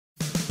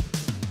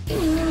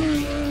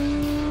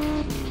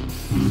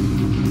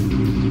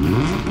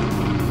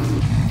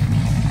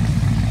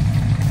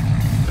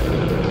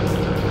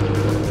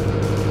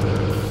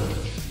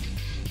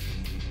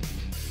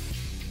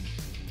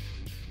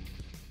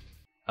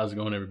How's it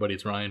going, everybody?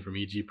 It's Ryan from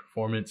EG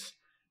Performance.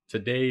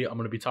 Today, I'm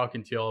going to be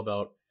talking to y'all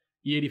about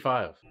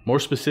E85. More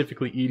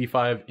specifically,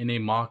 E85 in a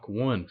Mach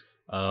 1.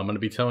 I'm going to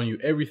be telling you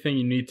everything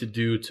you need to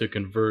do to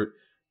convert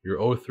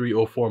your 03,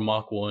 04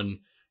 Mach 1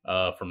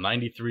 from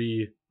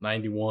 93,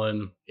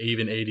 91,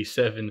 even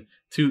 87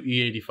 to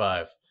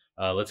E85.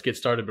 Let's get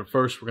started, but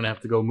first, we're going to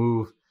have to go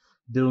move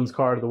Dylan's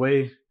car out of the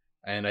way,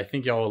 and I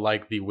think y'all will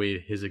like the way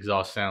his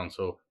exhaust sounds,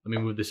 so let me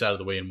move this out of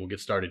the way and we'll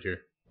get started here.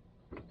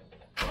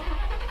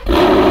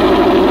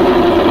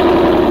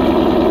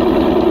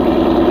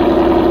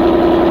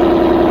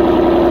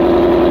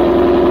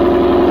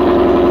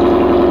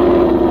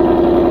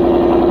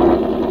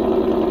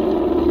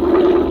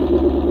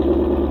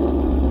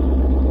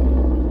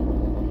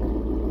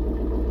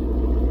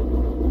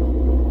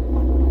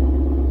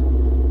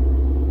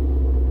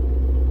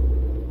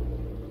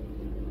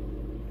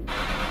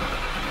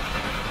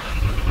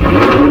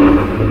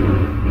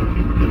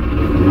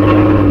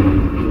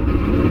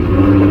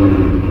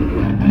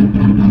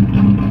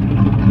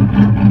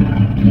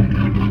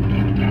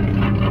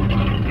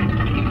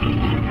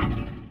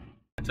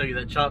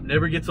 That chop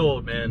never gets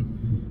old,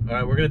 man. All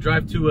right, we're gonna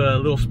drive to a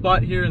little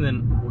spot here and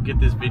then we'll get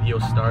this video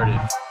started.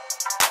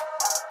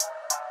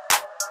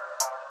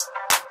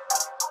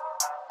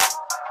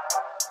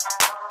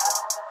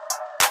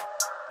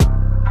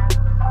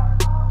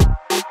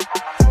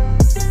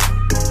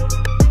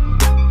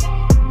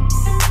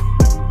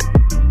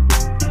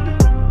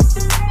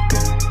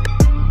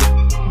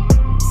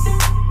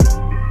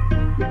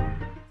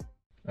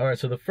 All right,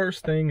 so the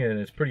first thing, and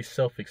it's pretty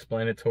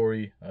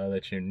self-explanatory,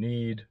 that you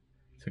need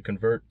to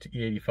convert to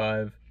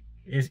E85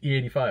 is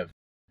E85.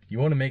 You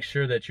want to make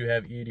sure that you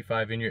have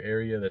E85 in your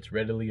area that's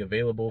readily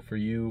available for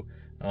you.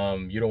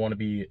 You don't want to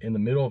be in the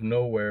middle of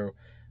nowhere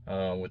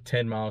with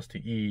 10 miles to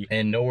E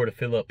and nowhere to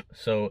fill up.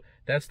 So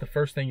that's the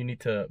first thing you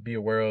need to be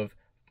aware of.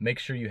 Make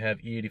sure you have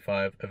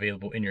E85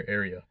 available in your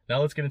area.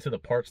 Now let's get into the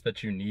parts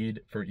that you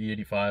need for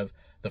E85.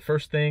 The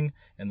first thing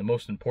and the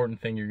most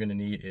important thing you're going to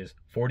need is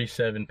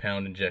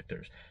 47-pound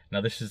injectors. Now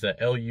this is the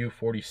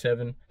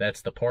LU47.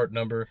 That's the part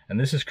number, and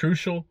this is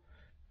crucial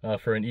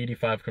for an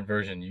E85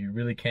 conversion. You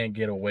really can't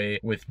get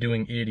away with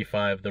doing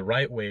E85 the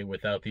right way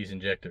without these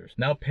injectors.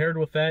 Now paired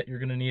with that, you're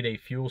going to need a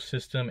fuel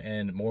system,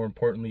 and more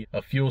importantly,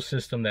 a fuel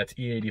system that's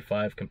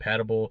E85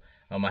 compatible.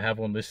 I have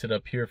one listed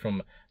up here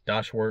from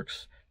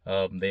Dashworks.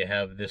 They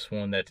have this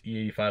one that's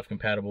E85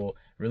 compatible,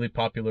 really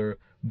popular,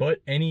 but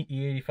any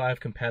E85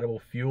 compatible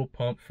fuel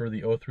pump for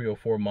the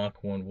 0304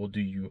 Mach 1 will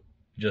do you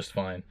just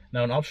fine.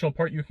 Now, an optional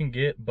part you can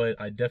get, but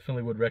I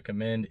definitely would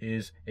recommend,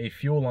 is a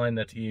fuel line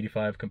that's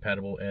E85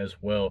 compatible as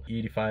well.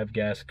 E85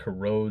 gas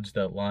corrodes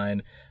that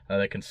line,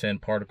 that can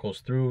send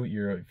particles through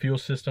your fuel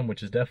system,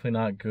 which is definitely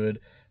not good.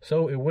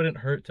 So it wouldn't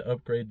hurt to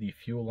upgrade the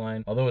fuel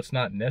line. Although it's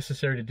not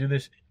necessary to do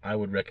this, I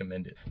would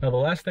recommend it. Now, the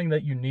last thing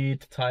that you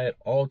need to tie it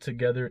all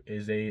together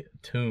is a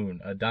tune,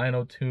 a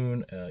dyno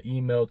tune,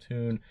 email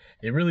tune.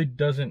 It really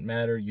doesn't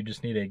matter. You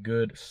just need a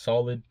good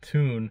solid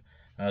tune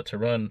to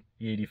run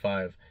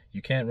E85.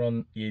 You can't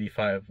run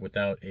E85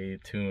 without a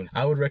tune.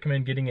 I would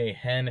recommend getting a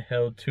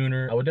handheld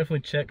tuner. I would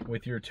definitely check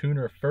with your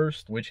tuner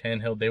first which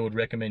handheld they would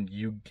recommend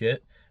you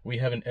get. We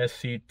have an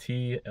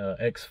SCT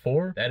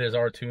X4. That is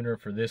our tuner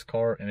for this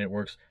car, and it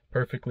works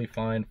perfectly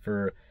fine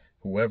for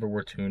whoever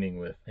we're tuning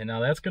with. And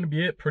now that's going to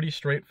be it. Pretty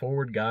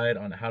straightforward guide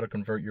on how to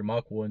convert your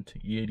Mach 1 to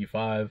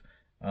E85.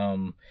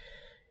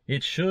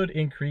 It should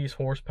increase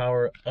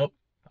horsepower up,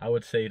 I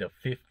would say, to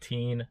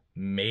 15,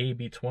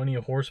 maybe 20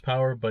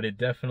 horsepower, but it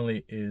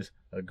definitely is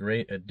a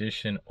great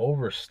addition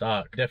over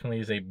stock. Definitely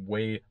is a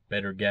way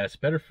better gas,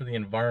 better for the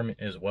environment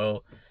as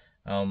well,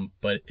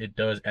 but it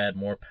does add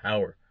more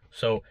power.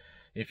 So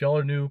if y'all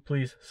are new,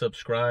 please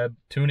subscribe.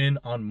 Tune in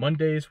on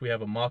Mondays. We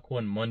have a Mach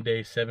 1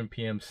 Monday, 7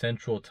 p.m.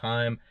 Central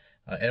Time.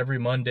 Every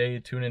Monday,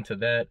 tune into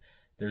that.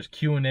 There's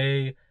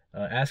Q&A.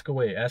 Ask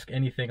away, ask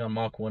anything on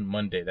Mach 1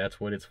 Monday. That's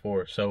what it's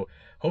for. So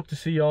hope to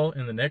see y'all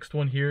in the next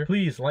one here.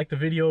 Please like the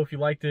video if you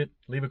liked it.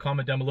 Leave a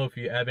comment down below if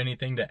you have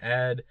anything to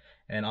add,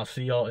 and I'll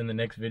see y'all in the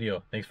next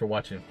video. Thanks for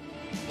watching.